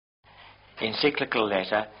Encyclical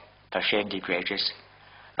letter, Pascendi Gregis,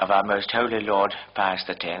 of our most holy Lord Pius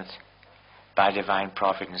X, by divine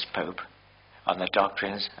providence Pope, on the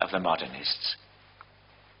doctrines of the Modernists.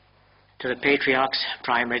 To the patriarchs,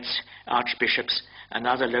 primates, archbishops, and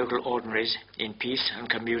other local ordinaries in peace and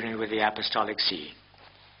communion with the Apostolic See,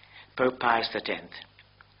 Pope Pius X,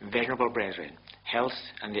 venerable brethren, health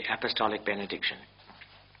and the Apostolic benediction.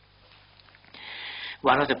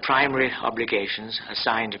 One of the primary obligations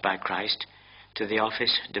assigned by Christ to the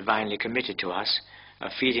office divinely committed to us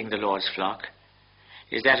of feeding the Lord's flock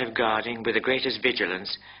is that of guarding with the greatest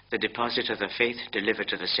vigilance the deposit of the faith delivered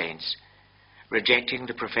to the saints, rejecting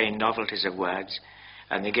the profane novelties of words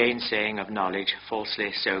and the gainsaying of knowledge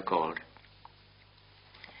falsely so called.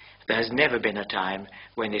 There has never been a time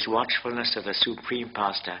when this watchfulness of the supreme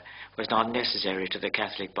pastor was not necessary to the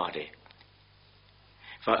Catholic body.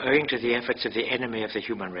 For owing to the efforts of the enemy of the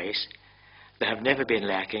human race, there have never been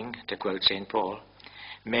lacking, to quote St. Paul,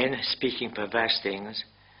 men speaking perverse things,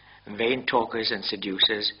 vain talkers and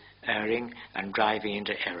seducers, erring and driving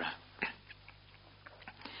into error.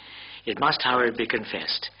 It must, however, be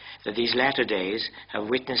confessed that these latter days have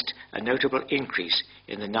witnessed a notable increase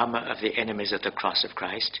in the number of the enemies of the cross of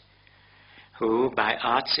Christ, who, by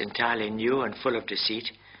arts entirely new and full of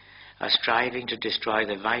deceit, are striving to destroy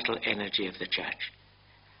the vital energy of the Church,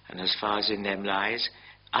 and as far as in them lies,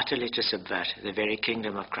 utterly to subvert the very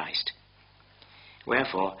kingdom of Christ.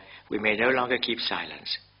 Wherefore, we may no longer keep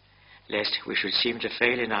silence, lest we should seem to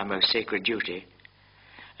fail in our most sacred duty,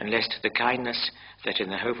 and lest the kindness that in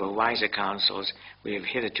the hope of wiser counsels we have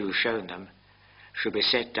hitherto shown them should be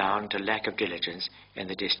set down to lack of diligence in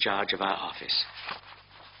the discharge of our office.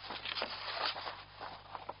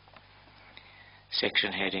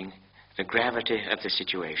 Section heading, The Gravity of the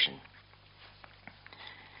Situation.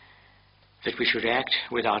 That we should act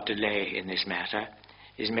without delay in this matter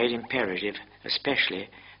is made imperative especially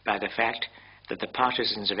by the fact that the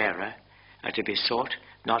partisans of error are to be sought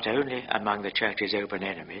not only among the Church's open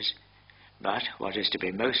enemies, but, what is to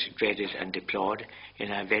be most dreaded and deplored,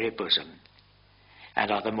 in our very bosom, and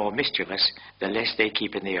are the more mischievous the less they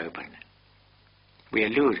keep in the open. We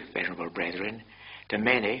allude, venerable brethren, to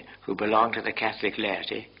many who belong to the Catholic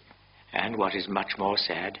laity, and, what is much more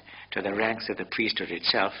sad, to the ranks of the priesthood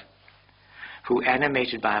itself, who,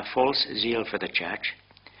 animated by a false zeal for the Church,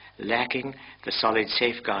 lacking the solid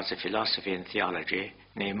safeguards of philosophy and theology,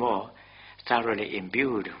 nay more, thoroughly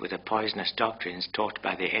imbued with the poisonous doctrines taught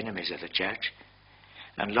by the enemies of the Church,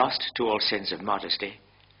 and lost to all sense of modesty,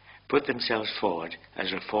 put themselves forward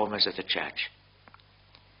as reformers of the Church,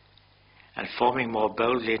 and forming more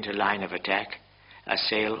boldly into line of attack,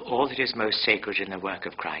 assail all that is most sacred in the work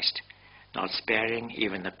of Christ, not sparing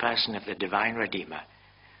even the person of the divine Redeemer,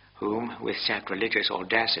 whom, with sacrilegious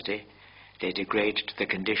audacity, they degrade to the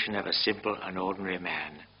condition of a simple and ordinary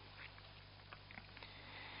man.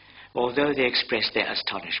 Although they express their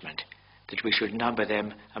astonishment that we should number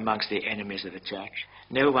them amongst the enemies of the Church,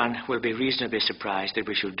 no one will be reasonably surprised that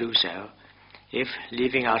we should do so, if,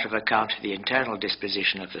 leaving out of account the internal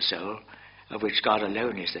disposition of the soul, of which God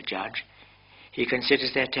alone is the judge, he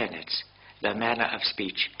considers their tenets, their manner of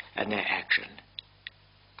speech, and their action.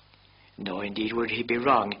 Nor indeed would he be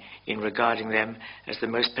wrong in regarding them as the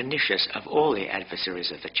most pernicious of all the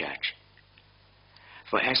adversaries of the Church.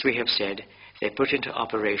 For as we have said, they put into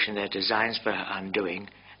operation their designs for her undoing,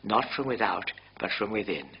 not from without, but from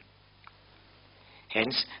within.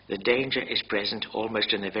 Hence, the danger is present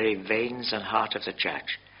almost in the very veins and heart of the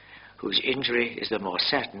Church, whose injury is the more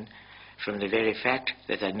certain from the very fact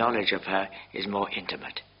that their knowledge of her is more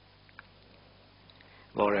intimate.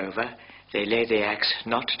 Moreover, they lay the axe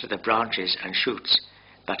not to the branches and shoots,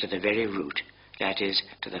 but to the very root, that is,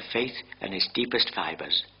 to the faith and its deepest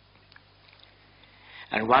fibers.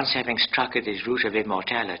 And once having struck at this root of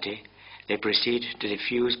immortality, they proceed to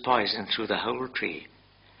diffuse poison through the whole tree,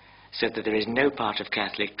 so that there is no part of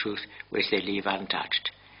Catholic truth which they leave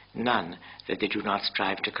untouched, none that they do not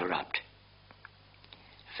strive to corrupt.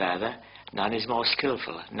 Further, none is more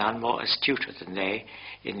skillful, none more astute than they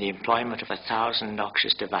in the employment of 1,000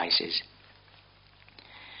 noxious devices.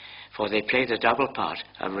 For they play the double part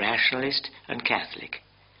of rationalist and Catholic,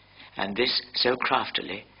 and this so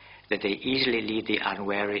craftily that they easily lead the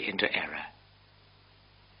unwary into error.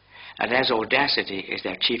 And as audacity is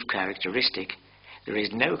their chief characteristic, there is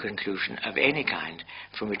no conclusion of any kind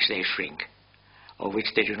from which they shrink, or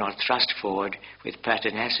which they do not thrust forward with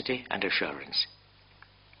pertinacity and assurance.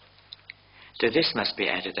 To this must be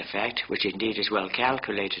added the fact, which indeed is well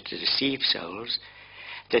calculated to deceive souls,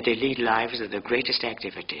 that they lead lives of the greatest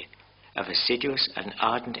activity, of assiduous and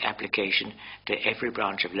ardent application to every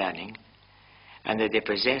branch of learning, and that they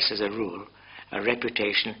possess, as a rule, a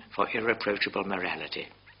reputation for irreproachable morality.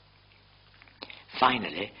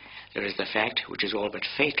 Finally, there is the fact, which is all but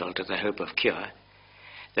fatal to the hope of cure,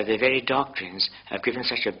 that their very doctrines have given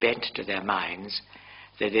such a bent to their minds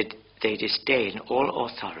that they disdain all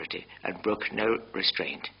authority and brook no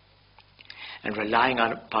restraint. And relying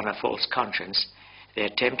upon a false conscience, they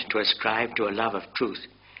attempt to ascribe to a love of truth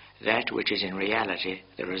that which is in reality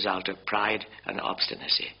the result of pride and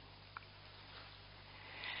obstinacy.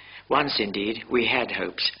 Once, indeed, we had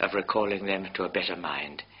hopes of recalling them to a better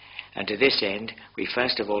mind, and to this end we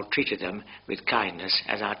first of all treated them with kindness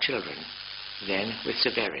as our children, then with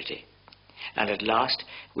severity, and at last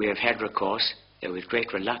we have had recourse, though with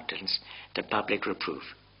great reluctance, to public reproof.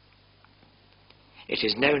 It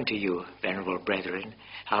is known to you, venerable brethren,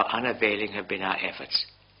 how unavailing have been our efforts.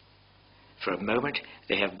 For a moment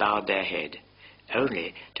they have bowed their head,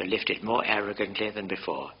 only to lift it more arrogantly than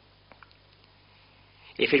before.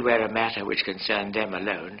 If it were a matter which concerned them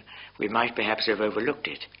alone, we might perhaps have overlooked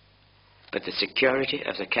it, but the security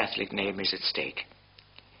of the Catholic name is at stake.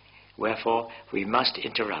 Wherefore we must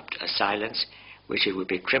interrupt a silence which it would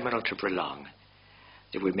be criminal to prolong,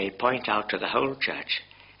 that we may point out to the whole Church,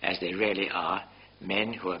 as they really are,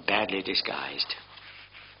 men who are badly disguised.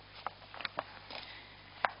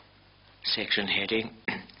 Section heading,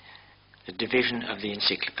 The Division of the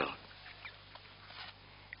Encyclical.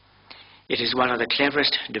 It is one of the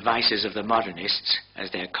cleverest devices of the modernists, as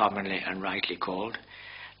they are commonly and rightly called,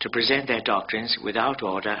 to present their doctrines without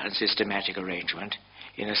order and systematic arrangement,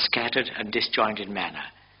 in a scattered and disjointed manner,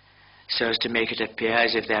 so as to make it appear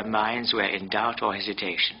as if their minds were in doubt or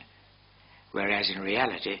hesitation, whereas in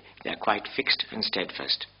reality they are quite fixed and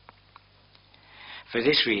steadfast. For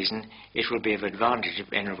this reason, it will be of advantage,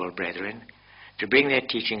 venerable brethren, to bring their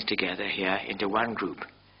teachings together here into one group,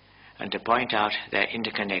 and to point out their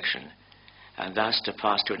interconnection, and thus to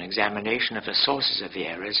pass to an examination of the sources of the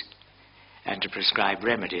errors, and to prescribe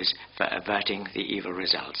remedies for averting the evil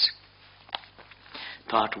results.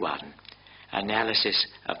 Part 1. Analysis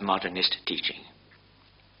of modernist teaching.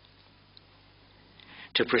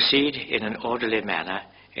 To proceed in an orderly manner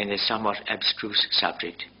in this somewhat abstruse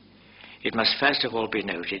subject, it must first of all be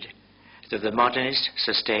noted that the modernist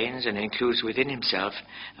sustains and includes within himself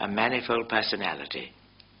a manifold personality.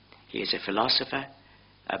 He is a philosopher,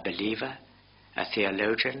 a believer, a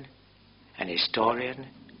theologian, an historian,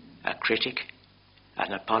 a critic,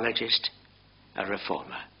 an apologist, a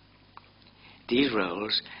reformer. These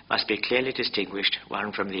roles must be clearly distinguished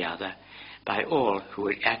one from the other by all who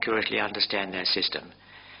would accurately understand their system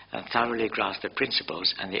and thoroughly grasp the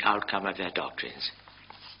principles and the outcome of their doctrines.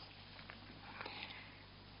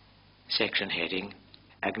 Section heading,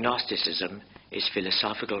 Agnosticism is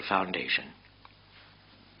Philosophical Foundation.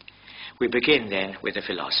 We begin then with the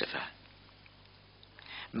philosopher.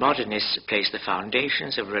 Modernists place the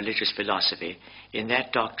foundations of religious philosophy in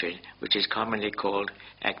that doctrine which is commonly called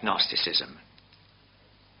agnosticism.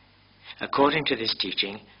 According to this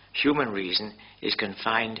teaching, human reason is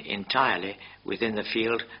confined entirely within the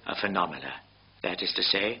field of phenomena, that is to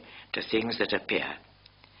say, to things that appear,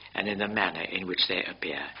 and in the manner in which they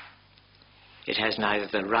appear. It has neither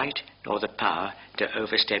the right nor the power to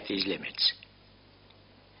overstep these limits.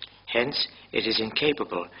 Hence, it is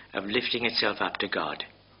incapable of lifting itself up to God,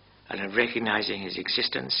 and of recognizing his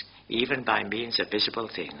existence even by means of visible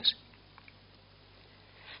things.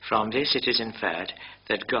 From this it is inferred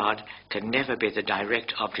that God can never be the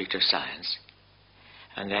direct object of science,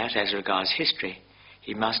 and that as regards history,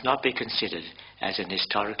 he must not be considered as an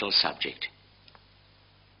historical subject.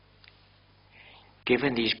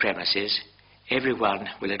 Given these premises, everyone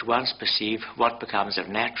will at once perceive what becomes of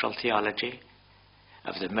natural theology,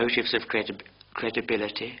 of the motives of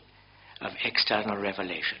credibility, of external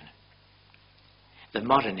revelation. The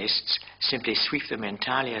modernists simply sweep them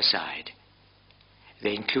entirely aside.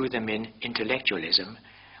 They include them in intellectualism,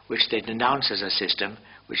 which they denounce as a system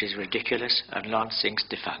which is ridiculous and long since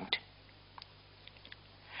defunct.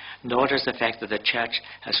 Nor does the fact that the Church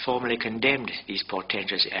has formally condemned these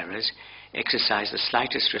portentous errors exercise the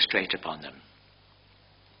slightest restraint upon them.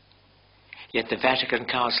 Yet the Vatican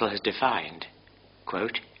Council has defined,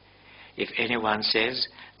 quote, "If anyone says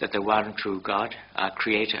that the one true God, our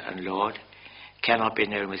Creator and Lord, cannot be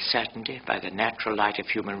known with certainty by the natural light of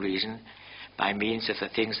human reason, by means of the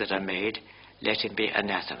things that are made, let him be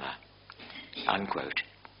anathema," unquote.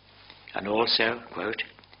 And also, quote,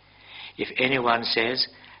 "If anyone says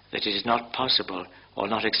that it is not possible or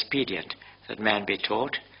not expedient that man be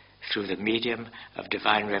taught, through the medium of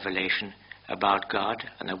divine revelation, about God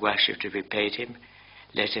and the worship to be paid him,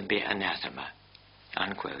 let him be anathema,"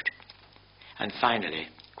 unquote. And finally,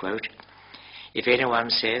 quote, If anyone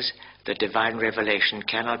says that divine revelation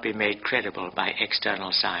cannot be made credible by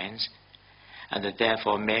external signs, and that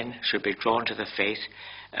therefore men should be drawn to the faith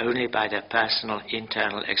only by their personal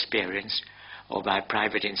internal experience or by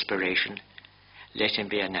private inspiration, let him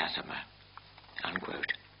be anathema."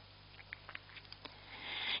 Unquote.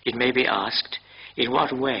 It may be asked, in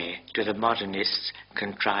what way do the modernists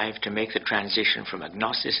contrive to make the transition from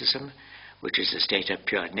agnosticism, which is a state of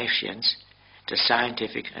pure nescience, to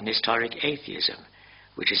scientific and historic atheism,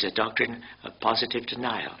 which is a doctrine of positive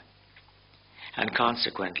denial? And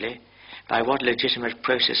consequently, by what legitimate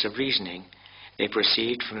process of reasoning they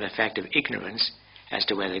proceed from the fact of ignorance as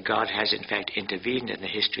to whether God has in fact intervened in the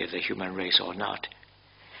history of the human race or not,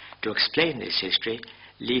 to explain this history,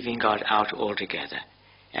 leaving God out altogether,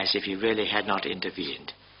 as if he really had not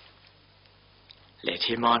intervened. Let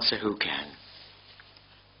him answer who can.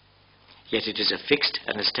 Yet it is a fixed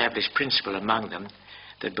and established principle among them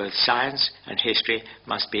that both science and history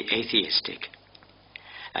must be atheistic,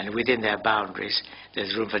 and within their boundaries there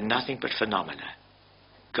is room for nothing but phenomena.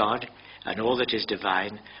 God and all that is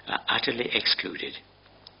divine are utterly excluded.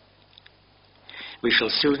 We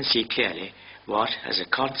shall soon see clearly what, as a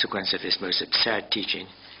consequence of this most absurd teaching,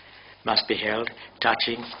 must be held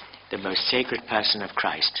touching the most sacred person of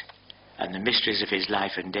Christ and the mysteries of his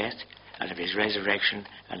life and death and of his resurrection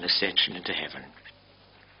and ascension into heaven.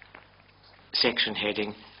 Section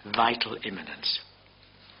heading, Vital Immanence.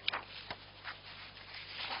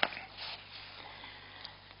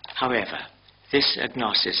 However, this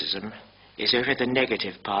agnosticism is only the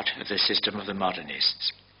negative part of the system of the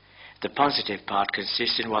modernists. The positive part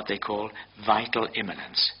consists in what they call vital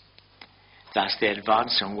immanence. Thus they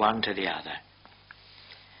advance from one to the other.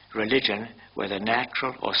 Religion, whether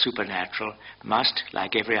natural or supernatural, must,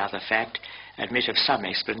 like every other fact, admit of some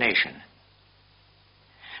explanation.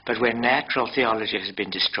 But when natural theology has been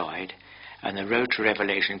destroyed, and the road to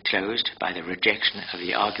revelation closed by the rejection of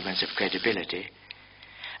the arguments of credibility,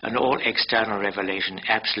 and all external revelation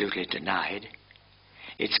absolutely denied,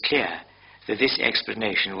 it's clear that this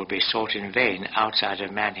explanation will be sought in vain outside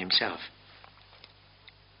of man himself.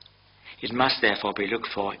 It must therefore be looked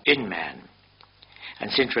for in man,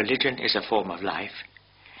 and since religion is a form of life,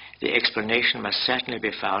 the explanation must certainly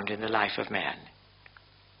be found in the life of man.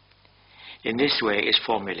 In this way is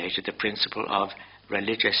formulated the principle of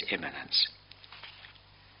religious immanence.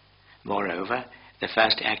 Moreover, the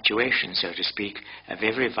first actuation, so to speak, of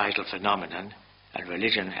every vital phenomenon, and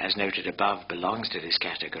religion, as noted above, belongs to this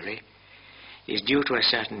category, is due to a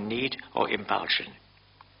certain need or impulsion.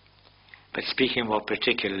 But speaking more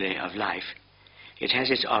particularly of life, it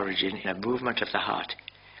has its origin in a movement of the heart,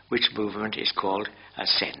 which movement is called a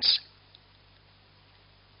sense.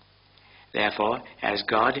 Therefore, as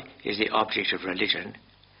God is the object of religion,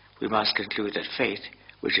 we must conclude that faith,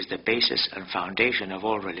 which is the basis and foundation of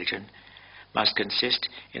all religion, must consist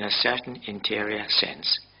in a certain interior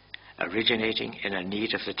sense, originating in a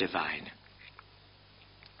need of the divine.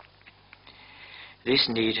 This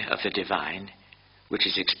need of the divine, which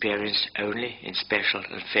is experienced only in special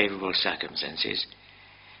and favorable circumstances,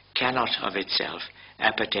 cannot of itself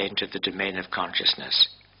appertain to the domain of consciousness,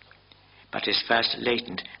 but is first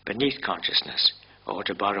latent beneath consciousness, or,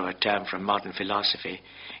 to borrow a term from modern philosophy,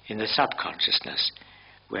 in the subconsciousness,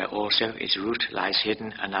 where also its root lies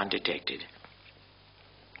hidden and undetected.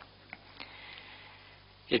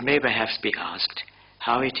 It may perhaps be asked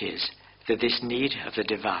how it is that this need of the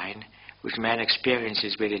divine, which man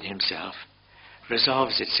experiences within himself,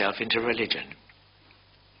 resolves itself into religion.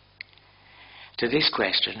 To this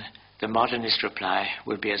question, the modernist reply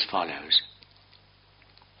would be as follows.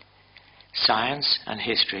 Science and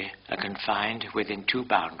history are confined within two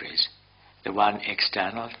boundaries, the one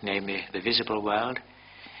external, namely the visible world,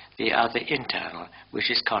 the other internal, which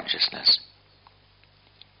is consciousness.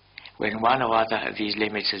 When one or other of these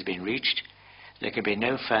limits has been reached, there can be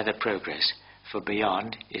no further progress, for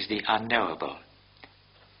beyond is the unknowable.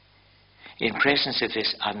 In presence of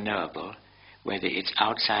this unknowable, whether it's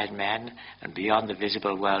outside man and beyond the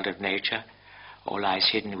visible world of nature, or lies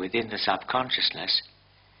hidden within the subconsciousness,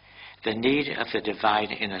 the need of the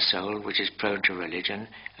divine inner soul, which is prone to religion,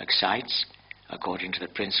 excites, according to the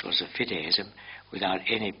principles of fideism, without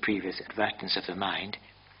any previous advertence of the mind,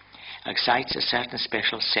 excites a certain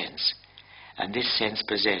special sense, and this sense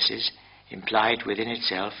possesses, implied within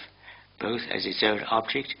itself, both as its own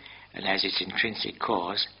object and as its intrinsic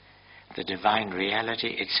cause, the divine reality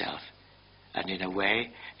itself, and in a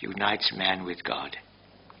way unites man with God.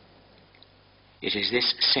 It is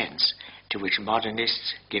this sense to which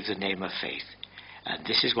modernists give the name of faith, and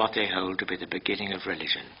this is what they hold to be the beginning of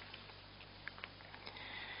religion.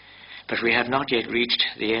 But we have not yet reached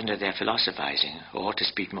the end of their philosophizing, or, to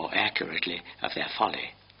speak more accurately, of their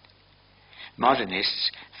folly.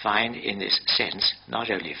 Modernists find in this sense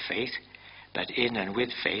not only faith, but in and with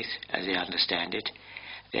faith, as they understand it,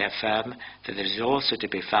 they affirm that there is also to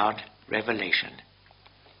be found revelation.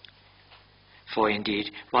 For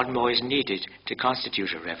indeed, what more is needed to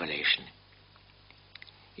constitute a revelation?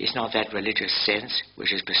 Is not that religious sense,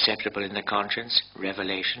 which is perceptible in the conscience,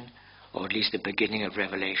 revelation, or at least the beginning of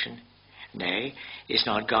revelation? Nay, is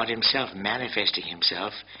not God himself manifesting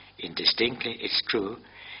himself, indistinctly, it's true,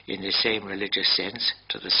 in the same religious sense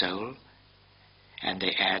to the soul? And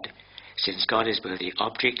they add, since God is both the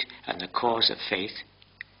object and the cause of faith,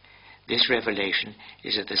 this revelation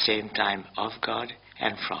is at the same time of God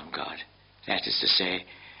and from God. That is to say,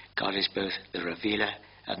 God is both the revealer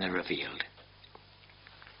and the revealed.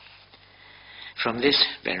 From this,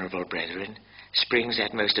 venerable brethren, springs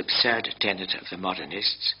that most absurd tenet of the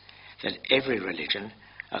modernists, that every religion,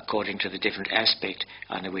 according to the different aspect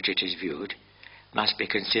under which it is viewed, must be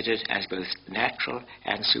considered as both natural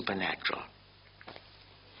and supernatural.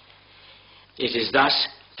 It is thus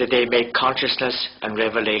that they make consciousness and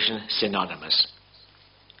revelation synonymous.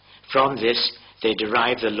 From this, they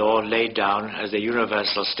derive the law laid down as the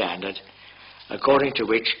universal standard, according to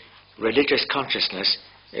which religious consciousness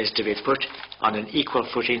is to be put on an equal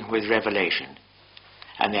footing with revelation,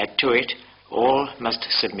 and that to it all must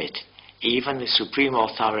submit, even the supreme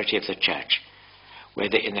authority of the Church,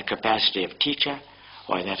 whether in the capacity of teacher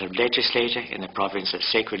or in that of legislator in the province of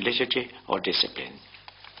sacred liturgy or discipline.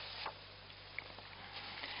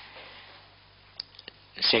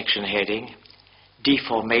 Section heading,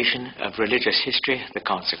 Deformation of Religious History, the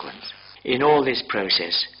Consequence. In all this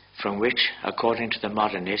process, from which, according to the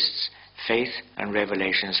modernists, faith and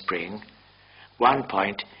revelation spring, one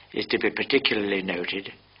point is to be particularly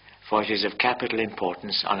noted, for it is of capital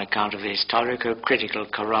importance on account of the historico-critical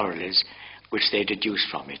corollaries which they deduce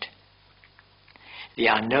from it. The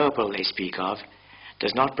unknowable they speak of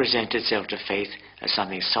does not present itself to faith as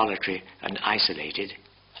something solitary and isolated,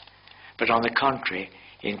 but on the contrary,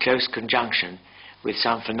 in close conjunction with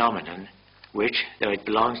some phenomenon which, though it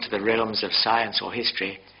belongs to the realms of science or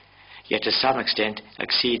history, yet to some extent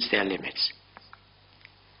exceeds their limits.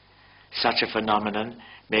 Such a phenomenon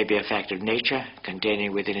may be a fact of nature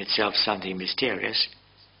containing within itself something mysterious,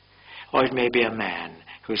 or it may be a man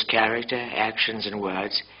whose character, actions and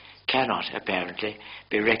words cannot, apparently,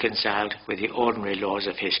 be reconciled with the ordinary laws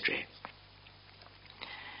of history.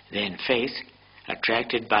 Then faith,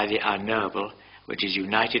 attracted by the unknowable, which is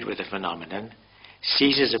united with the phenomenon,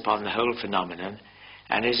 seizes upon the whole phenomenon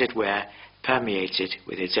and, as it were, permeates it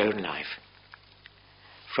with its own life.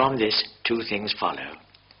 From this, two things follow.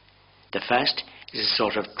 The first is a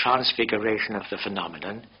sort of transfiguration of the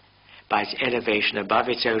phenomenon by its elevation above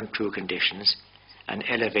its own true conditions, an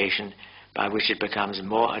elevation by which it becomes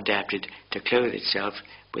more adapted to clothe itself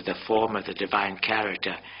with the form of the divine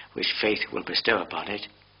character which faith will bestow upon it.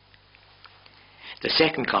 The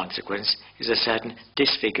second consequence is a certain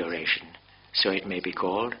disfiguration, so it may be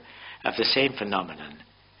called, of the same phenomenon,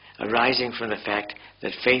 arising from the fact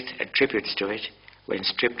that faith attributes to it, when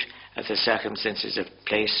stripped of the circumstances of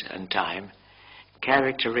place and time,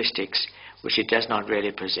 characteristics which it does not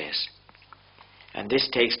really possess. And this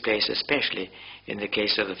takes place especially in the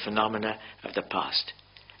case of the phenomena of the past,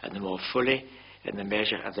 and the more fully in the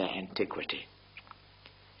measure of their antiquity.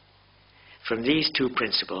 From these two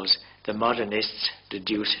principles, the modernists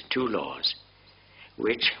deduce two laws,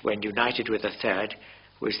 which, when united with a third,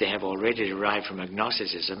 which they have already derived from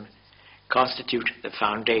agnosticism, constitute the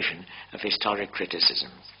foundation of historic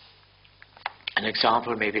criticism. An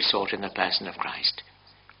example may be sought in the person of Christ.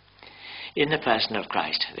 In the person of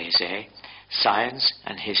Christ, they say, science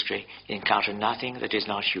and history encounter nothing that is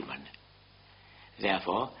not human.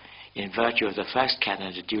 Therefore, in virtue of the first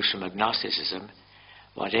canon deduced from agnosticism,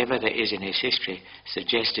 whatever there is in his history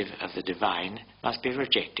suggestive of the divine must be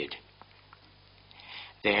rejected.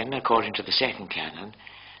 Then, according to the second canon,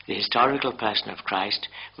 the historical person of Christ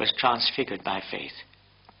was transfigured by faith.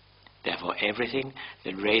 Therefore, everything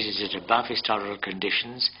that raises it above historical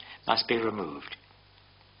conditions must be removed.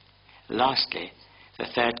 Lastly, the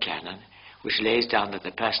third canon, which lays down that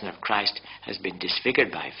the person of Christ has been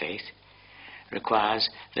disfigured by faith, requires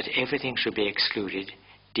that everything should be excluded,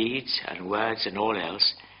 deeds and words and all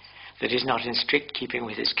else, that is not in strict keeping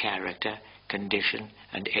with his character, condition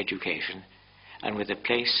and education, and with the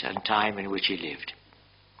place and time in which he lived.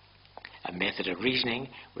 A method of reasoning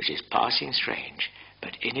which is passing strange,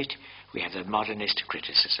 but in it we have the modernist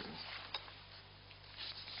criticism.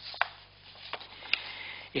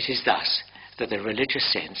 It is thus that the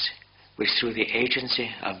religious sense, which through the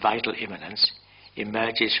agency of vital immanence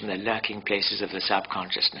emerges from the lurking places of the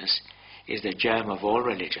subconsciousness, is the germ of all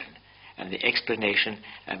religion and the explanation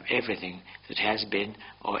of everything that has been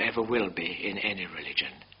or ever will be in any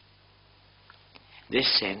religion.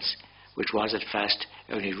 This sense, which was at first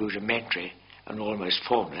only rudimentary and almost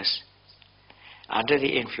formless, under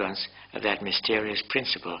the influence of that mysterious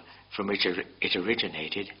principle from which it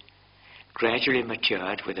originated, gradually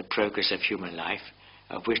matured with the progress of human life,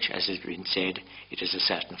 of which, as has been said, it is a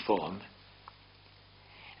certain form.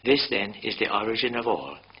 This, then, is the origin of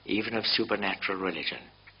all, even of supernatural religion.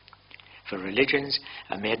 For religions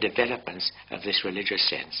are mere developments of this religious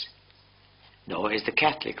sense. Nor is the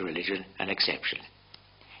Catholic religion an exception.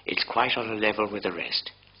 It's quite on a level with the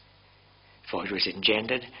rest. For it was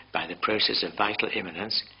engendered by the process of vital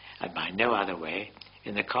immanence, and by no other way,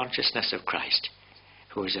 in the consciousness of Christ,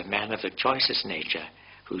 who is a man of the choicest nature,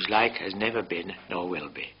 whose like has never been nor will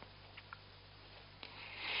be.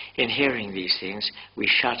 In hearing these things, we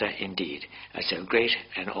shudder indeed at so great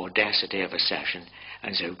an audacity of assertion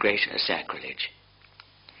and so great a sacrilege.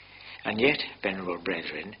 And yet, venerable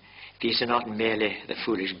brethren, these are not merely the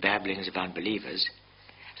foolish babblings of unbelievers.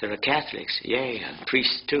 There are Catholics, yea, and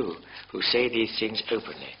priests too, who say these things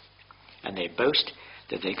openly, and they boast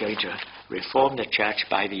that they're going to reform the church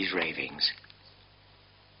by these ravings.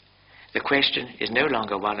 The question is no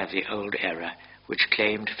longer one of the old era which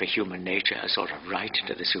claimed for human nature a sort of right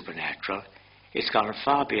to the supernatural. It's gone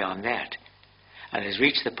far beyond that, and has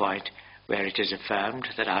reached the point where it is affirmed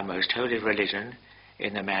that our most holy religion,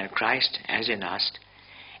 in the man Christ as in us,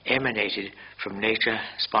 emanated from nature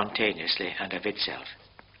spontaneously and of itself.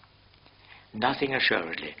 Nothing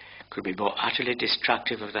assuredly could be more utterly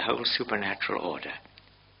destructive of the whole supernatural order.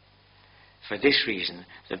 For this reason,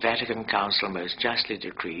 the Vatican Council most justly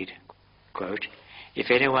decreed, quote, "If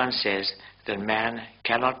anyone says that man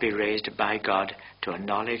cannot be raised by God to a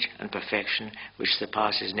knowledge and perfection which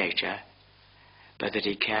surpasses nature, but that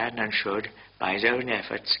he can and should, by his own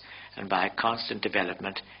efforts and by constant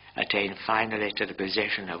development, attain finally to the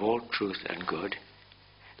possession of all truth and good,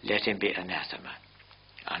 let him be anathema."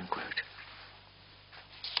 Unquote.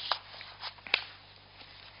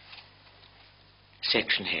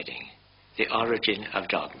 Section heading: The Origin of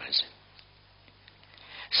Dogmas.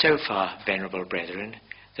 So far, venerable brethren,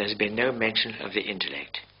 there has been no mention of the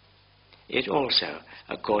intellect. It also,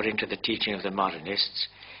 according to the teaching of the modernists,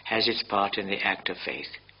 has its part in the act of faith,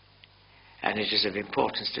 and it is of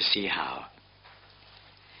importance to see how.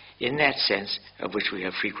 In that sense of which we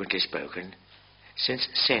have frequently spoken, since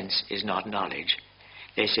sense is not knowledge,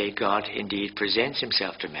 they say God indeed presents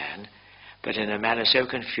himself to man, but in a manner so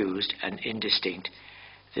confused and indistinct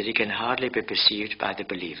that he can hardly be perceived by the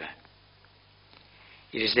believer.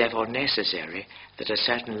 It is therefore necessary that a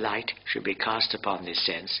certain light should be cast upon this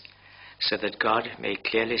sense, so that God may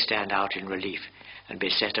clearly stand out in relief and be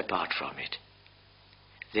set apart from it.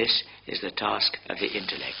 This is the task of the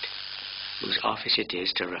intellect, whose office it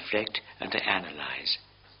is to reflect and to analyze.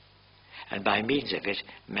 And by means of it,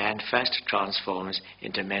 man first transforms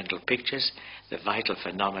into mental pictures the vital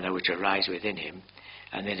phenomena which arise within him,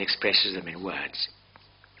 and then expresses them in words.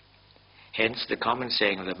 Hence the common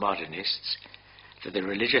saying of the modernists, that the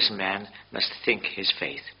religious man must think his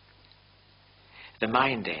faith. The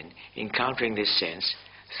mind then, encountering this sense,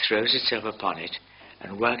 throws itself upon it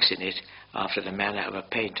and works in it after the manner of a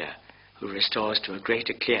painter who restores to a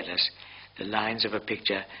greater clearness the lines of a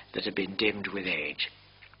picture that have been dimmed with age.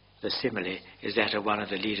 The simile is that of one of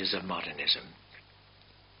the leaders of modernism.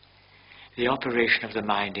 The operation of the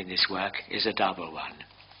mind in this work is a double one.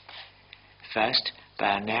 First,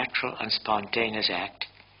 by a natural and spontaneous act,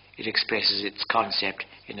 it expresses its concept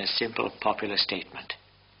in a simple popular statement.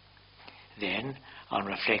 Then, on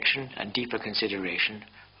reflection and deeper consideration,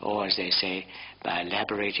 or as they say, by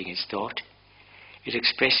elaborating its thought, it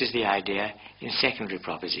expresses the idea in secondary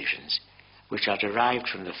propositions, which are derived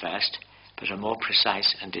from the first, but are more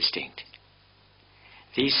precise and distinct.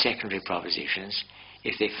 These secondary propositions,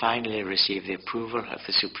 if they finally receive the approval of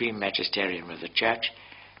the Supreme Magisterium of the Church,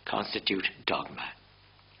 constitute dogma.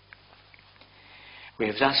 We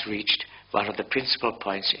have thus reached one of the principal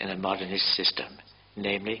points in the modernist system,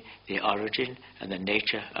 namely the origin and the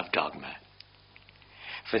nature of dogma.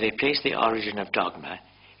 For they place the origin of dogma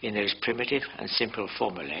in those primitive and simple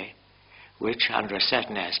formulae which, under a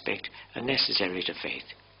certain aspect, are necessary to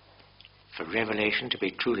faith. For revelation to be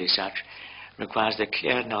truly such requires the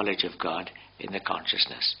clear knowledge of God in the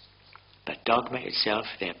consciousness. But dogma itself,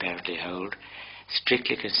 they apparently hold,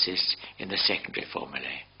 strictly consists in the secondary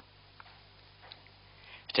formulae.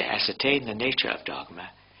 To ascertain the nature of dogma,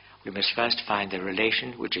 we must first find the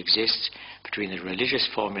relation which exists between the religious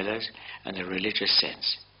formulas and the religious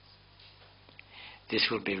sense. This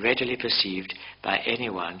will be readily perceived by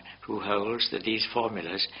anyone who holds that these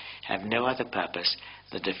formulas have no other purpose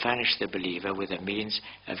than to furnish the believer with a means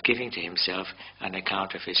of giving to himself an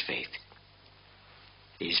account of his faith.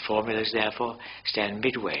 These formulas, therefore, stand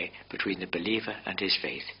midway between the believer and his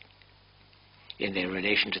faith. In their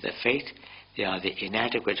relation to the faith, they are the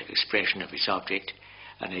inadequate expression of its object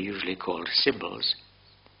and are usually called symbols.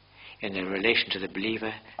 In their relation to the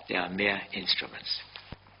believer, they are mere instruments.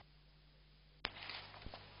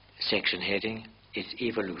 Section heading is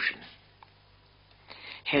Evolution.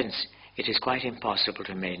 Hence, it is quite impossible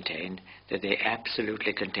to maintain that they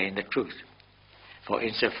absolutely contain the truth, for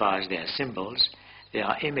insofar as they are symbols, they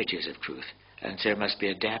are images of truth, and so must be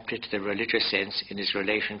adapted to the religious sense in its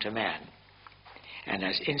relation to man. And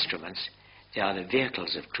as instruments, they are the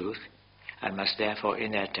vehicles of truth, and must therefore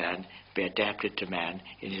in their turn be adapted to man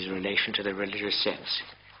in his relation to the religious sense.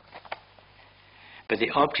 But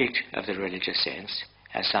the object of the religious sense,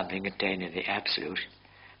 as something contained in the absolute,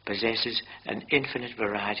 possesses an infinite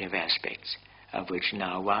variety of aspects, of which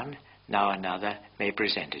now one, now another may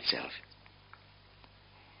present itself.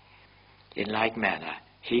 In like manner,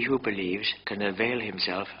 he who believes can avail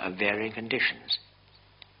himself of varying conditions.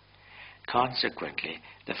 Consequently,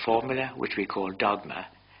 the formula which we call dogma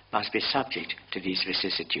must be subject to these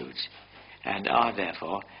vicissitudes, and are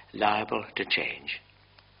therefore liable to change.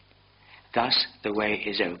 Thus the way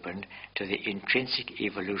is opened to the intrinsic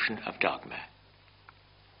evolution of dogma.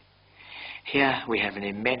 Here we have an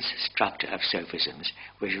immense structure of sophisms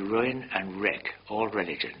which ruin and wreck all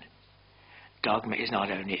religion. Dogma is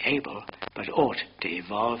not only able, but ought to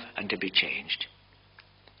evolve and to be changed.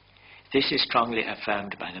 This is strongly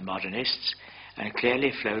affirmed by the modernists and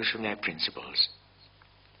clearly flows from their principles.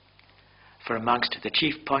 For amongst the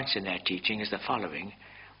chief points in their teaching is the following,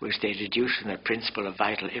 which they deduce from the principle of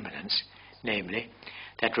vital immanence, namely,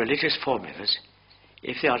 that religious formulas,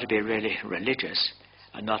 if they are to be really religious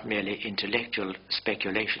and not merely intellectual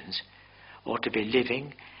speculations, ought to be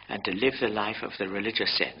living and to live the life of the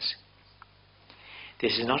religious sense.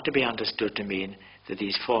 This is not to be understood to mean that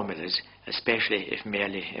these formulas, especially if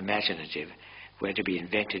merely imaginative, were to be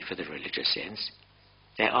invented for the religious sense.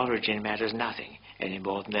 Their origin matters nothing any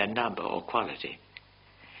more than their number or quality.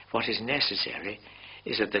 What is necessary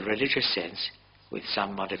is that the religious sense, with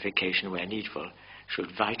some modification where needful,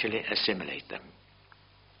 should vitally assimilate them.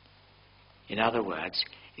 In other words,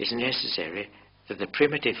 it is necessary that the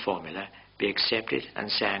primitive formula be accepted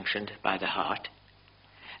and sanctioned by the heart,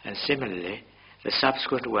 and similarly, the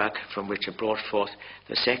subsequent work from which are brought forth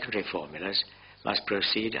the secondary formulas must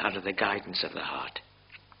proceed under the guidance of the heart.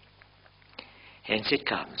 Hence it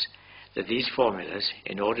comes that these formulas,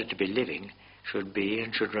 in order to be living, should be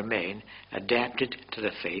and should remain adapted to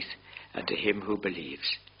the faith and to him who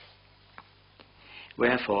believes.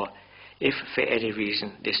 Wherefore, if for any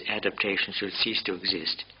reason this adaptation should cease to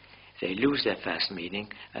exist, they lose their first meaning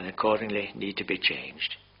and accordingly need to be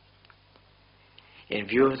changed. In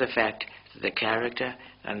view of the fact that the character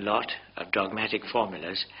and lot of dogmatic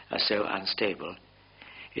formulas are so unstable,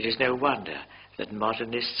 it is no wonder that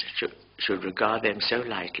modernists should regard them so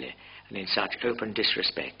lightly and in such open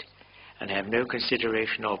disrespect, and have no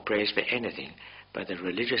consideration or praise for anything but the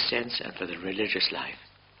religious sense and for the religious life.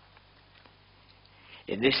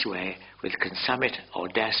 In this way, with consummate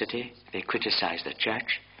audacity, they criticize the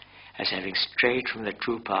Church as having strayed from the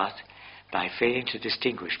true path by failing to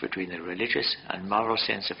distinguish between the religious and moral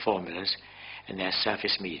sense of formulas and their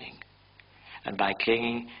surface meaning, and by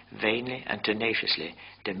clinging vainly and tenaciously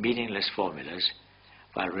to meaningless formulas,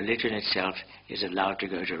 while religion itself is allowed to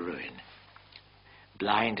go to ruin.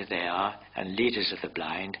 Blind they are, and leaders of the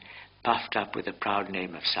blind, puffed up with the proud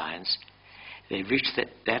name of science, they reach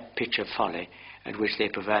that pitch of folly at which they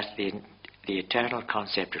pervert the eternal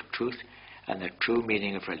concept of truth and the true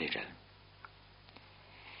meaning of religion.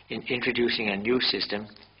 In introducing a new system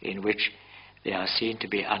in which they are seen to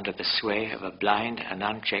be under the sway of a blind and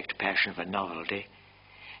unchecked passion for novelty,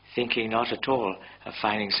 thinking not at all of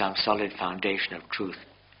finding some solid foundation of truth,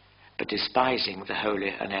 but despising the holy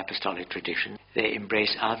and apostolic tradition, they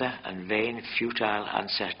embrace other and vain, futile,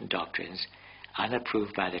 uncertain doctrines,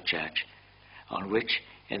 unapproved by the Church, on which,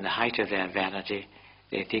 in the height of their vanity,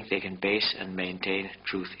 they think they can base and maintain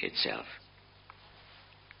truth itself.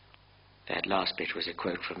 That last bit was a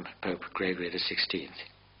quote from Pope Gregis XVI,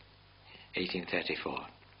 1834.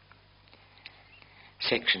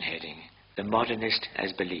 Section heading, The Modernist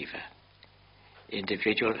as Believer,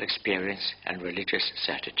 Individual Experience and Religious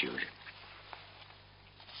Certitude.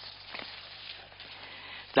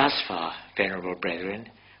 Thus far, venerable brethren,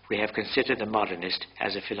 we have considered the modernist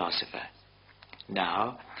as a philosopher.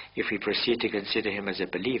 Now, if we proceed to consider him as a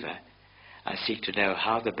believer, and seek to know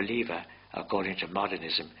how the believer, according to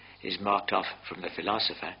modernism, is marked off from the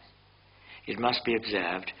philosopher, it must be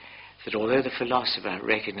observed that although the philosopher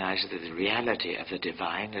recognizes the reality of the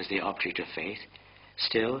divine as the object of faith,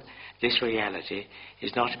 still this reality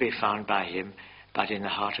is not to be found by him but in the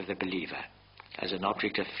heart of the believer, as an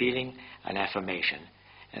object of feeling and affirmation,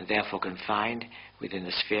 and therefore confined within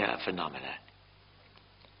the sphere of phenomena.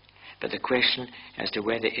 But the question as to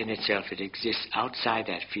whether in itself it exists outside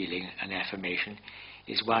that feeling and affirmation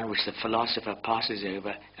is one which the philosopher passes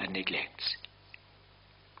over and neglects.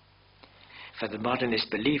 For the modernist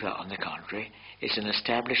believer, on the contrary, is an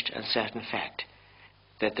established and certain fact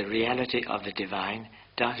that the reality of the divine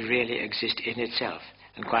does really exist in itself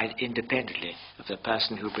and quite independently of the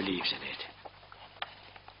person who believes in it.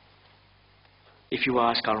 If you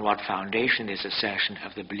ask on what foundation this assertion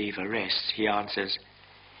of the believer rests, he answers,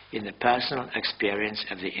 in the personal experience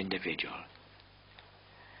of the individual.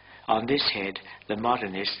 On this head, the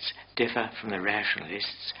modernists differ from the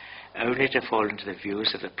rationalists only to fall into the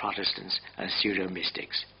views of the Protestants and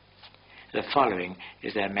pseudo-mystics. The following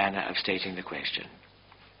is their manner of stating the question.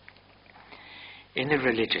 In the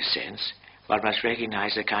religious sense, one must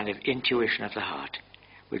recognize a kind of intuition of the heart,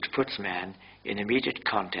 which puts man in immediate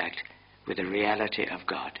contact with the reality of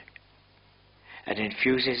God, and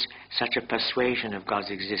infuses such a persuasion of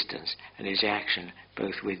God's existence and his action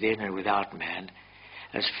both within and without man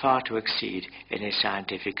as far to exceed any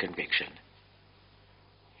scientific conviction.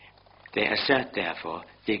 They assert, therefore,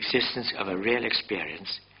 the existence of a real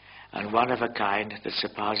experience, and one of a kind that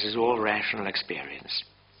surpasses all rational experience.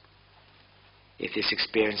 If this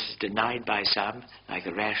experience is denied by some, like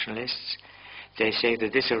the rationalists, they say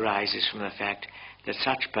that this arises from the fact that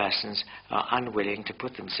such persons are unwilling to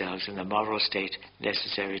put themselves in the moral state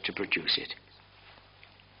necessary to produce it.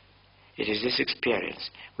 It is this experience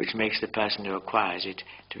which makes the person who acquires it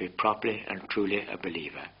to be properly and truly a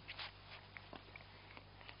believer.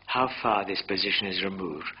 How far this position is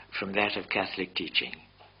removed from that of Catholic teaching.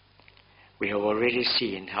 We have already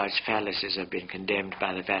seen how its fallacies have been condemned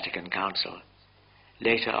by the Vatican Council.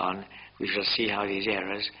 Later on, we shall see how these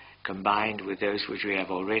errors, combined with those which we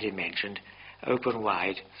have already mentioned, open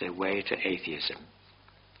wide the way to atheism.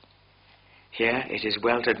 Here it is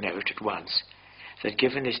well to note at once that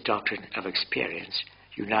given this doctrine of experience,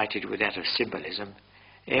 united with that of symbolism,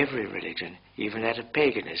 every religion, even that of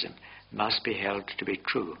paganism, must be held to be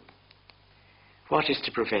true. What is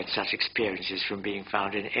to prevent such experiences from being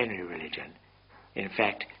found in any religion? In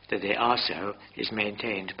fact, that they are so is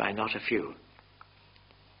maintained by not a few.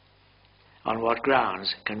 On what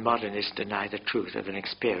grounds can modernists deny the truth of an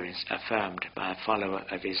experience affirmed by a follower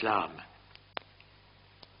of Islam?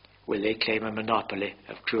 Will they claim a monopoly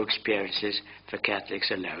of true experiences for Catholics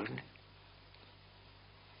alone?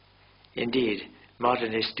 Indeed,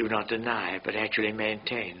 modernists do not deny, but actually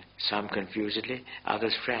maintain, some confusedly,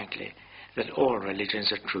 others frankly, that all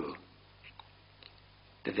religions are true.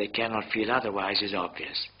 That they cannot feel otherwise is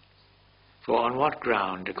obvious. For on what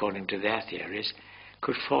ground, according to their theories,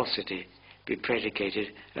 could falsity be predicated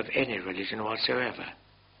of any religion whatsoever?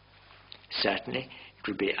 Certainly, it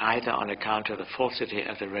would be either on account of the falsity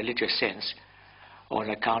of the religious sense or on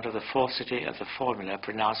account of the falsity of the formula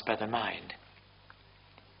pronounced by the mind.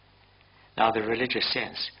 Now, the religious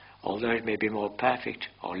sense, although it may be more perfect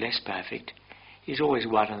or less perfect, is always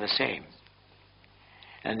one and the same.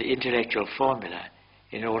 And the intellectual formula,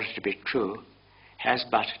 in order to be true, has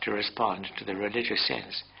but to respond to the religious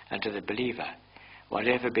sense and to the believer,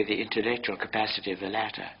 whatever be the intellectual capacity of the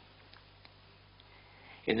latter.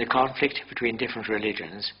 In the conflict between different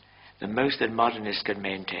religions, the most that modernists can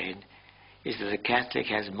maintain is that the Catholic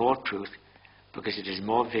has more truth because it is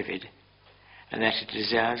more vivid, and that it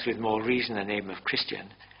deserves with more reason the name of Christian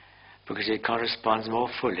because it corresponds more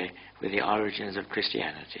fully with the origins of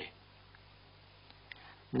Christianity.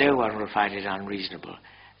 No one will find it unreasonable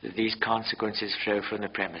that these consequences flow from the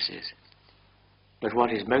premises. But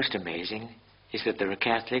what is most amazing is that there are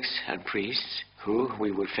Catholics and priests who,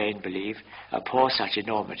 we would fain believe, abhor such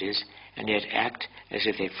enormities and yet act as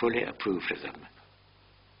if they fully approved of them.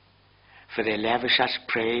 For they lavish such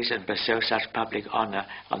praise and bestow such public honor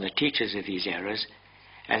on the teachers of these errors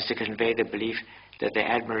as to convey the belief that their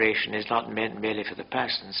admiration is not meant merely for the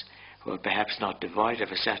persons, who are perhaps not devoid of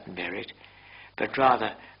a certain merit, but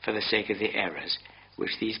rather for the sake of the errors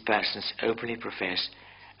which these persons openly profess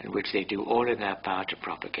and which they do all in their power to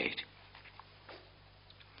propagate.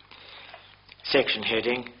 Section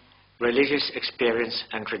heading, Religious Experience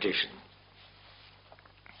and Tradition.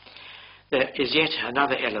 There is yet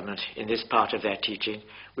another element in this part of their teaching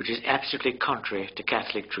which is absolutely contrary to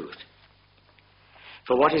Catholic truth.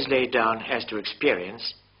 For what is laid down as to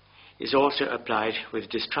experience is also applied with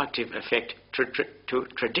destructive effect to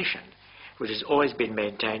tradition, which has always been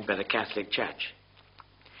maintained by the Catholic Church.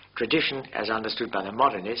 Tradition, as understood by the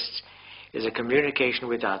modernists, is a communication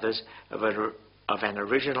with others of an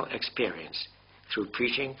original experience through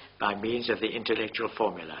preaching by means of the intellectual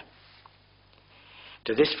formula.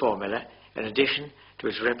 To this formula, in addition to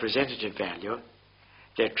its representative value,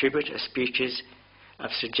 they attribute a species of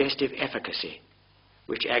suggestive efficacy,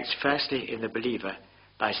 which acts firstly in the believer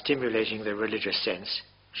by stimulating the religious sense,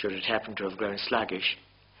 should it happen to have grown sluggish,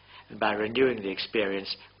 and by renewing the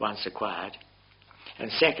experience once acquired,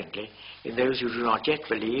 and secondly, in those who do not yet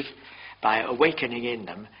believe, by awakening in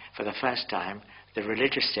them for the first time the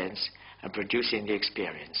religious sense and producing the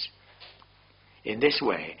experience. In this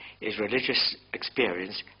way is religious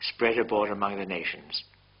experience spread abroad among the nations,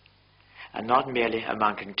 and not merely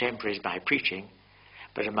among contemporaries by preaching,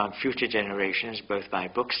 but among future generations both by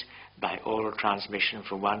books, by oral transmission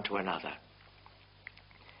from one to another.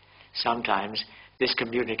 Sometimes this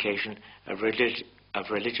communication of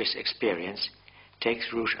religious experience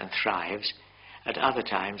takes root and thrives, at other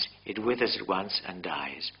times it withers at once and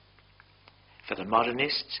dies. For the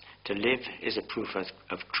modernists, to live is a proof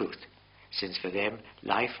of truth, since for them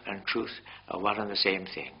life and truth are one and the same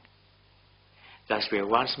thing. Thus we are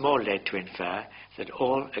once more led to infer that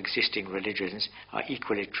all existing religions are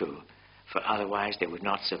equally true, for otherwise they would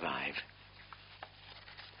not survive.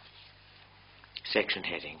 Section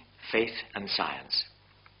heading: Faith and Science.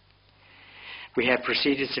 We have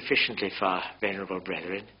proceeded sufficiently far, venerable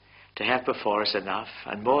brethren, to have before us enough,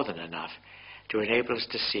 and more than enough, to enable us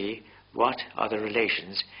to see what are the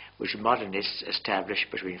relations which modernists establish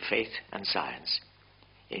between faith and science,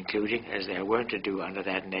 including, as they are wont to do under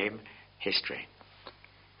that name, history.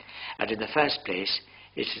 And in the first place,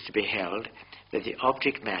 it is to be held that the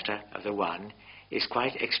object matter of the one is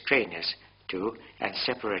quite extraneous to and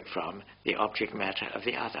separate from the object matter of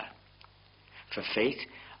the other. For faith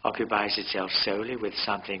occupies itself solely with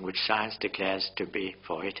something which science declares to be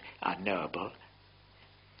for it unknowable.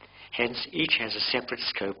 Hence each has a separate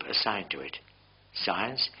scope assigned to it.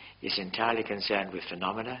 Science is entirely concerned with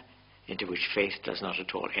phenomena into which faith does not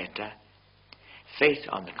at all enter. Faith,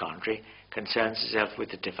 on the contrary, concerns itself with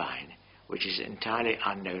the divine, which is entirely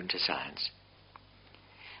unknown to science.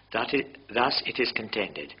 Thus it is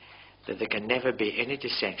contended that there can never be any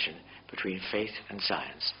dissension between faith and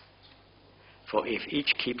science. For if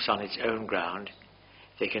each keeps on its own ground,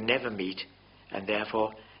 they can never meet, and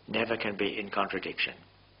therefore never can be in contradiction.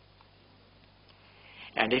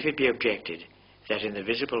 And if it be objected that in the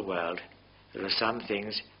visible world there are some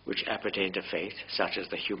things which appertain to faith, such as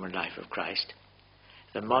the human life of Christ,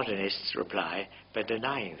 the modernists reply by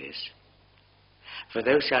denying this. For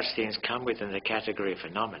though such things come within the category of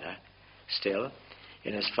phenomena, still,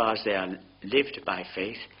 in as far as they are lived by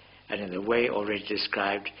faith, and in the way already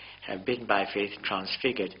described have been by faith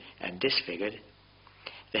transfigured and disfigured,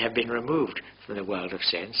 they have been removed from the world of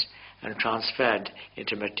sense and transferred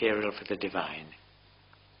into material for the divine.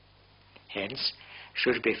 Hence,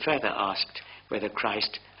 should it be further asked whether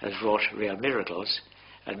Christ has wrought real miracles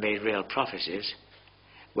and made real prophecies,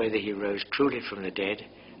 whether he rose truly from the dead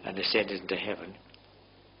and ascended into heaven,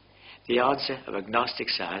 the answer of agnostic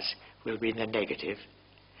science will be in the negative,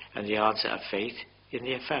 and the answer of faith in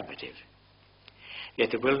the affirmative.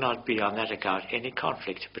 Yet there will not be on that account any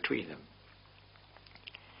conflict between them.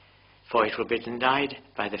 For it will be denied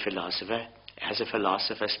by the philosopher, as a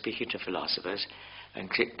philosopher speaking to philosophers, and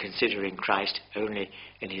considering Christ only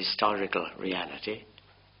in historical reality,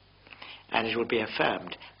 and it will be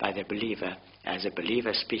affirmed by the believer as a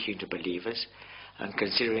believer speaking to believers and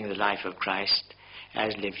considering the life of Christ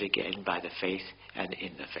as lived again by the faith and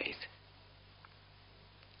in the faith.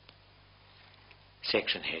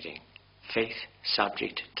 Section heading: Faith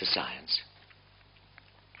subject to science.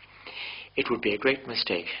 It would be a great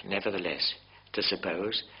mistake, nevertheless, to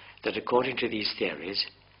suppose that according to these theories,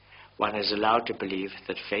 one is allowed to believe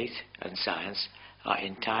that faith and science are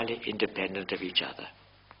entirely independent of each other.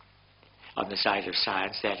 On the side of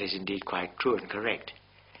science, that is indeed quite true and correct,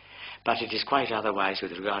 but it is quite otherwise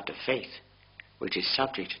with regard to faith, which is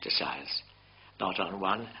subject to science, not on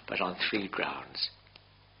one, but on three grounds.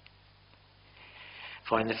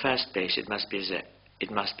 For in the first place, it must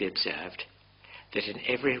be observed that in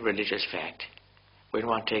every religious fact, when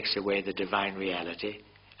one takes away the divine reality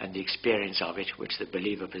and the experience of it which the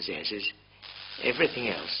believer possesses, everything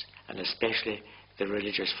else, and especially the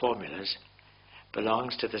religious formulas,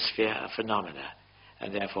 belongs to the sphere of phenomena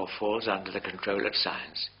and therefore falls under the control of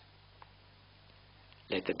science.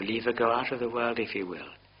 Let the believer go out of the world if he will,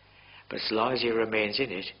 but so long as he remains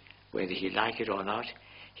in it, whether he like it or not,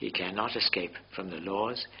 he cannot escape from the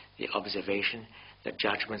laws, the observation, the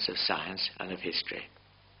judgments of science and of history.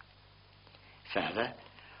 Further,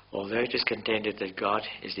 although it is contended that God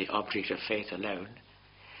is the object of faith alone,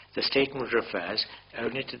 the statement refers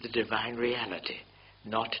only to the divine reality,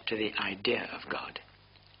 not to the idea of God.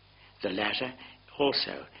 The latter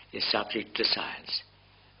also is subject to science,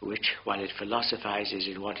 which, while it philosophizes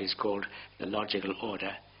in what is called the logical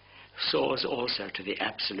order, soars also to the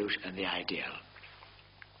absolute and the ideal.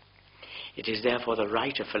 It is therefore the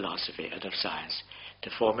right of philosophy and of science to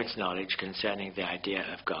form its knowledge concerning the idea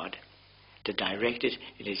of God, to direct it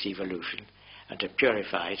in its evolution, and to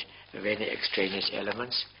purify it of any extraneous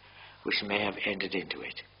elements which may have entered into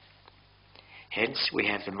it. Hence we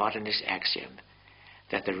have the modernist axiom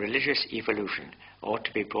that the religious evolution ought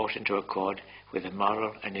to be brought into accord with the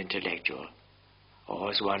moral and intellectual, or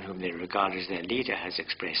as one whom they regard as their leader has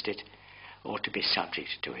expressed it, ought to be subject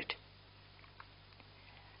to it.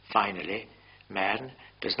 Finally, man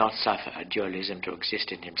does not suffer a dualism to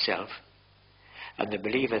exist in himself, and the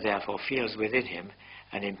believer therefore feels within him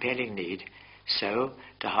an impelling need so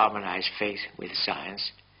to harmonize faith with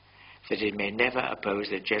science that it may never oppose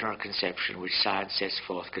the general conception which science sets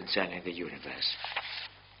forth concerning the universe.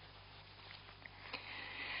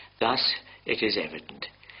 Thus, it is evident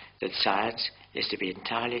that science is to be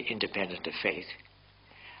entirely independent of faith,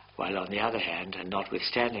 while on the other hand, and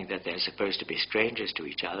notwithstanding that they are supposed to be strangers to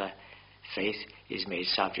each other, faith is made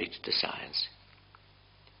subject to science.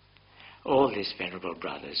 All this, venerable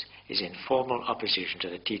brothers, is in formal opposition to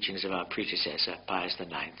the teachings of our predecessor, Pius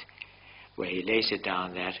IX, where he lays it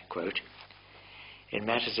down that, quote, "In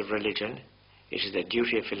matters of religion, it is the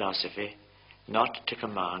duty of philosophy not to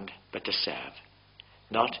command but to serve,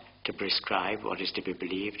 not to prescribe what is to be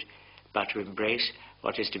believed, but to embrace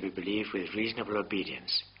what is to be believed with reasonable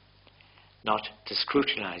obedience, not to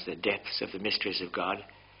scrutinize the depths of the mysteries of God,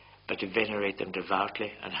 but to venerate them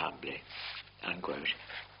devoutly and humbly." Unquote.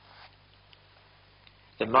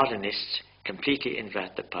 The modernists completely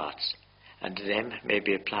invert the parts, and to them may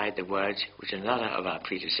be applied the words which another of our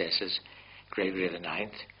predecessors, Gregis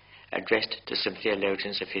IX, addressed to some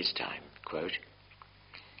theologians of his time, quote,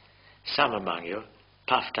 "Some among you,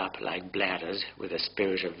 puffed up like bladders with a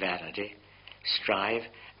spirit of vanity, strive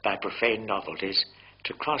by profane novelties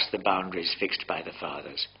to cross the boundaries fixed by the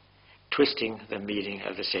fathers, twisting the meaning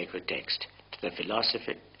of the sacred text to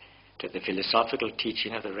the philosophical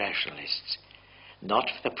teaching of the rationalists, not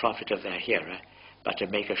for the profit of their hearer, but to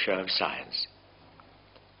make a show of science.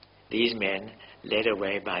 These men, led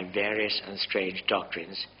away by various and strange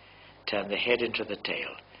doctrines, turn the head into the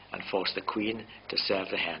tail and force the queen to serve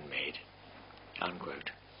the handmaid." Unquote.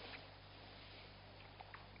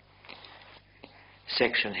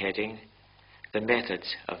 Section heading, The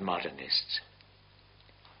Methods of Modernists.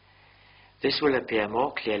 This will appear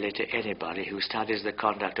more clearly to anybody who studies the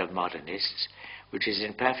conduct of modernists, which is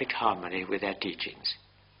in perfect harmony with their teachings.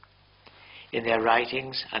 In their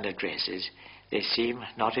writings and addresses, they seem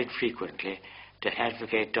not infrequently to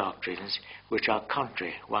advocate doctrines which are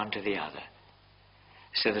contrary one to the other,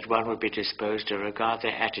 so that one would be disposed to regard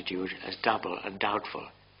their attitude as double and doubtful.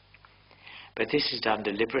 But this is done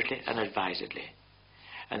deliberately and advisedly,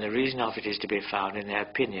 and the reason of it is to be found in their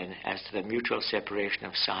opinion as to the mutual separation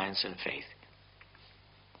of science and faith.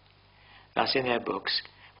 Thus in their books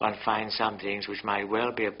one finds some things which might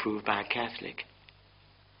well be approved by a Catholic,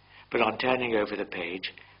 but on turning over the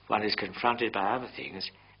page one is confronted by other things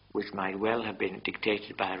which might well have been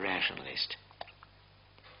dictated by a rationalist.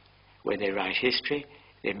 When they write history,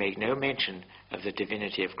 they make no mention of the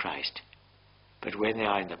divinity of Christ, but when they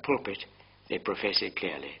are in the pulpit, they profess it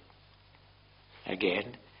clearly.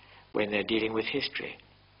 Again, when they are dealing with history,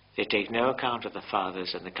 they take no account of the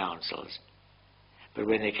fathers and the councils, but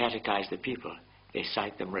when they catechize the people, they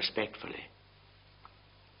cite them respectfully.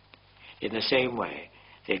 In the same way,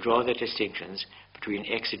 they draw the distinctions between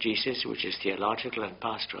exegesis, which is theological and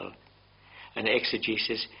pastoral, and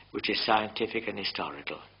exegesis, which is scientific and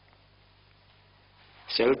historical.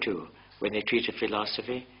 So too, when they treat of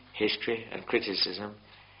philosophy, history, and criticism,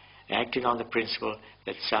 acting on the principle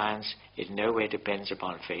that science in no way depends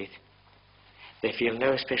upon faith, they feel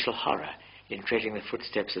no special horror in treading the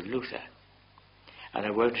footsteps of Luther, and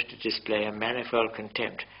are wont to display a manifold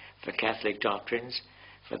contempt for Catholic doctrines,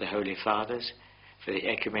 for the Holy Fathers, for the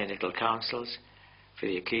ecumenical councils, for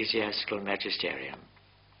the ecclesiastical magisterium.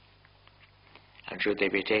 And should they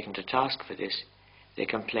be taken to task for this, they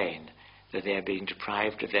complain that they are being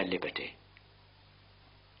deprived of their liberty.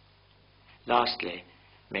 Lastly,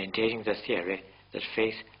 maintaining the theory that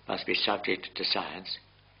faith must be subject to science,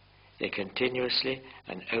 they continuously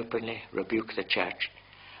and openly rebuke the Church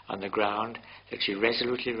on the ground that she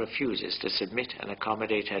resolutely refuses to submit and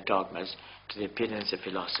accommodate her dogmas to the opinions of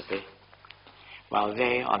philosophy, while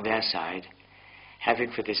they, on their side,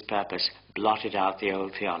 having for this purpose blotted out the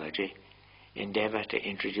old theology, endeavour to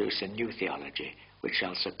introduce a new theology which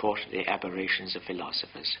shall support the aberrations of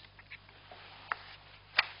philosophers.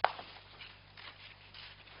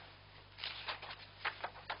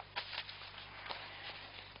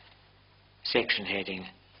 Section heading,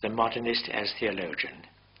 The Modernist as Theologian,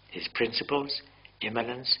 His Principles,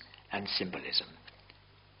 Immanence, and Symbolism.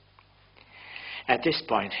 At this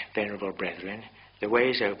point, venerable brethren, the way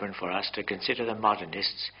is open for us to consider the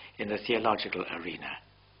modernists in the theological arena,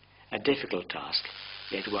 a difficult task,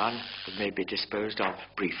 yet one that may be disposed of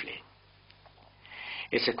briefly.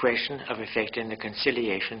 It's a question of effecting the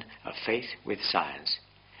conciliation of faith with science,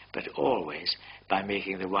 but always by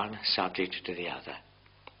making the one subject to the other.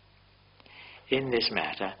 In this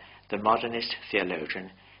matter, the modernist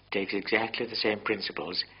theologian takes exactly the same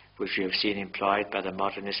principles which we have seen employed by the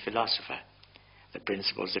modernist philosopher, the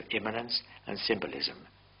principles of immanence and symbolism,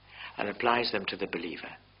 and applies them to the believer.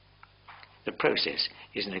 The process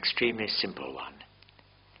is an extremely simple one.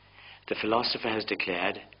 The philosopher has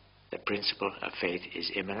declared the principle of faith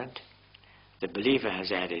is immanent, the believer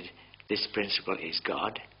has added this principle is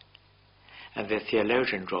God, and the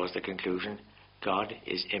theologian draws the conclusion God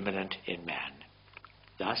is immanent in man.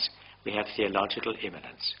 Thus, we have theological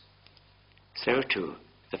immanence. So too,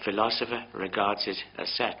 the philosopher regards it as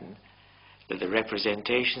certain that the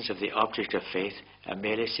representations of the object of faith are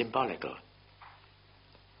merely symbolical.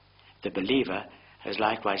 The believer has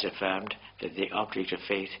likewise affirmed that the object of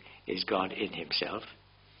faith is God in himself,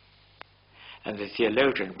 and the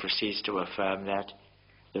theologian proceeds to affirm that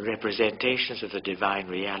the representations of the divine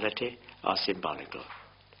reality are symbolical,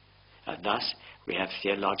 and thus we have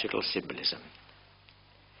theological symbolism.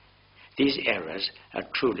 These errors are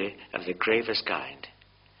truly of the gravest kind,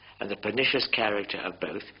 and the pernicious character of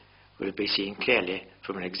both will be seen clearly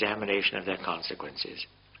from an examination of their consequences.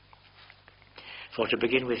 For to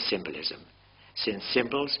begin with symbolism, since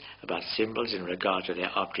symbols about symbols in regard to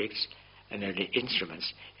their objects and only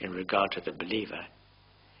instruments in regard to the believer,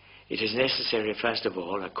 it is necessary first of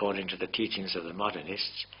all, according to the teachings of the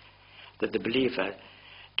modernists, that the believer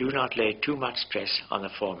do not lay too much stress on the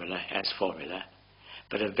formula as formula,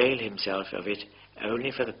 but avail himself of it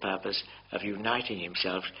only for the purpose of uniting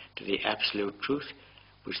himself to the absolute truth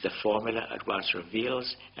which the formula at once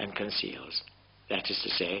reveals and conceals, that is to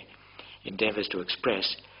say, endeavours to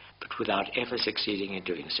express, but without ever succeeding in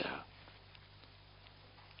doing so.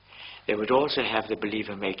 They would also have the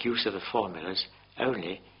believer make use of the formulas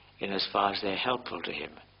only in as far as they are helpful to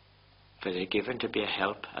him, for they are given to be a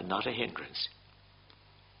help and not a hindrance.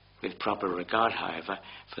 With proper regard, however,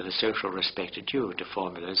 for the social respect due to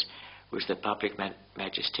formulas which the public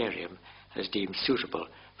magisterium has deemed suitable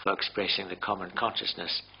for expressing the common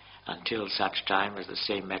consciousness until such time as the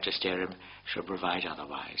same magisterium shall provide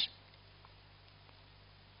otherwise.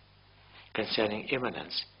 Concerning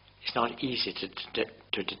immanence, it's not easy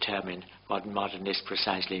to determine what modernists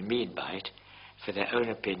precisely mean by it, for their own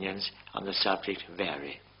opinions on the subject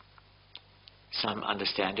vary. Some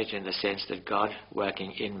understand it in the sense that God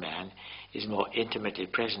working in man is more intimately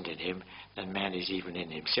present in him than man is even in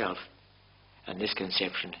himself, and this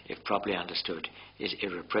conception, if properly understood, is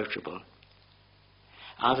irreproachable.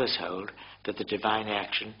 Others hold that the divine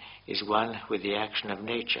action is one with the action of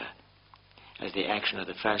nature, as the action of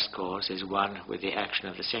the first cause is one with the action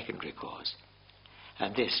of the secondary cause,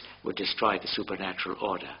 and this would destroy the supernatural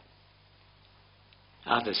order.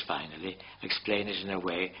 Others, finally, explain it in a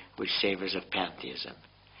way which savours of pantheism,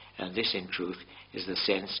 and this, in truth, is the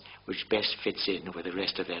sense which best fits in with the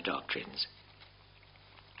rest of their doctrines.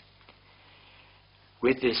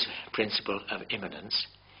 With this principle of immanence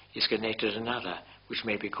is connected another which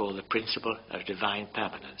may be called the principle of divine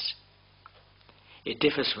permanence. It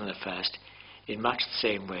differs from the first in much the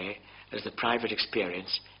same way as the private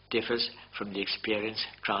experience differs from the experience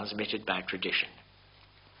transmitted by tradition.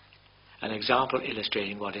 An example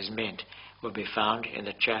illustrating what is meant will be found in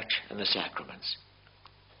the Church and the sacraments.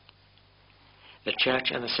 The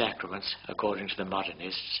Church and the sacraments, according to the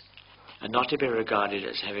modernists, are not to be regarded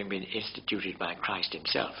as having been instituted by Christ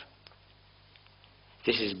himself.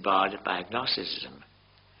 This is barred by agnosticism,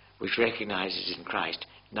 which recognizes in Christ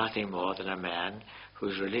nothing more than a man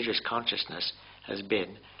whose religious consciousness has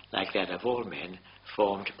been, like that of all men,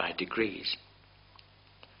 formed by degrees.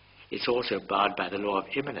 It's also barred by the law of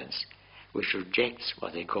immanence, which rejects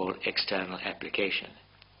what they call external application.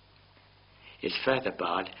 It's further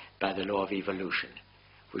barred by the law of evolution,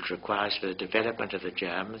 which requires for the development of the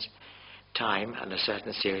germs time and a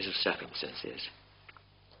certain series of circumstances.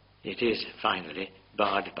 It is, finally,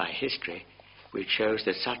 barred by history, which shows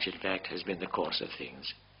that such in fact has been the course of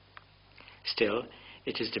things. Still,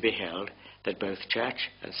 it is to be held that both church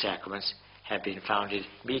and sacraments have been founded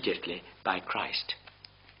immediately by Christ.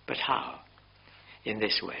 But how? In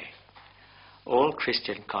this way. All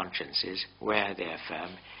Christian consciences were, they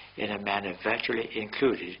affirm, in a manner virtually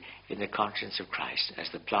included in the conscience of Christ, as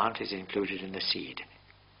the plant is included in the seed.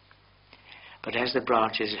 But as the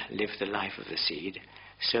branches live the life of the seed,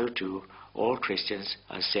 so too all Christians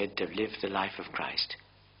are said to live the life of Christ.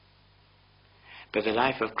 But the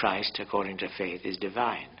life of Christ, according to faith, is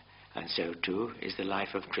divine, and so too is the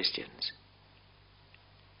life of Christians.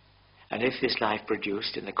 And if this life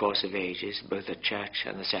produced in the course of ages both the church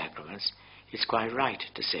and the sacraments, it's quite right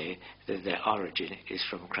to say that their origin is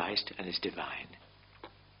from Christ and is divine.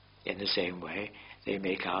 In the same way, they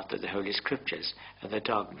make out that the Holy Scriptures and the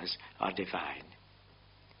dogmas are divine.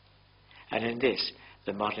 And in this,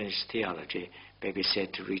 the modernist theology may be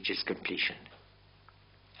said to reach its completion.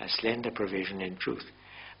 A slender provision in truth,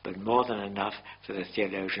 but more than enough for the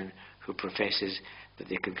theologian who professes that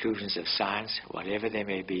the conclusions of science, whatever they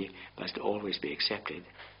may be, must always be accepted.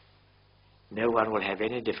 No one will have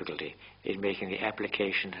any difficulty in making the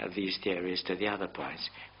application of these theories to the other points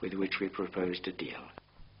with which we propose to deal.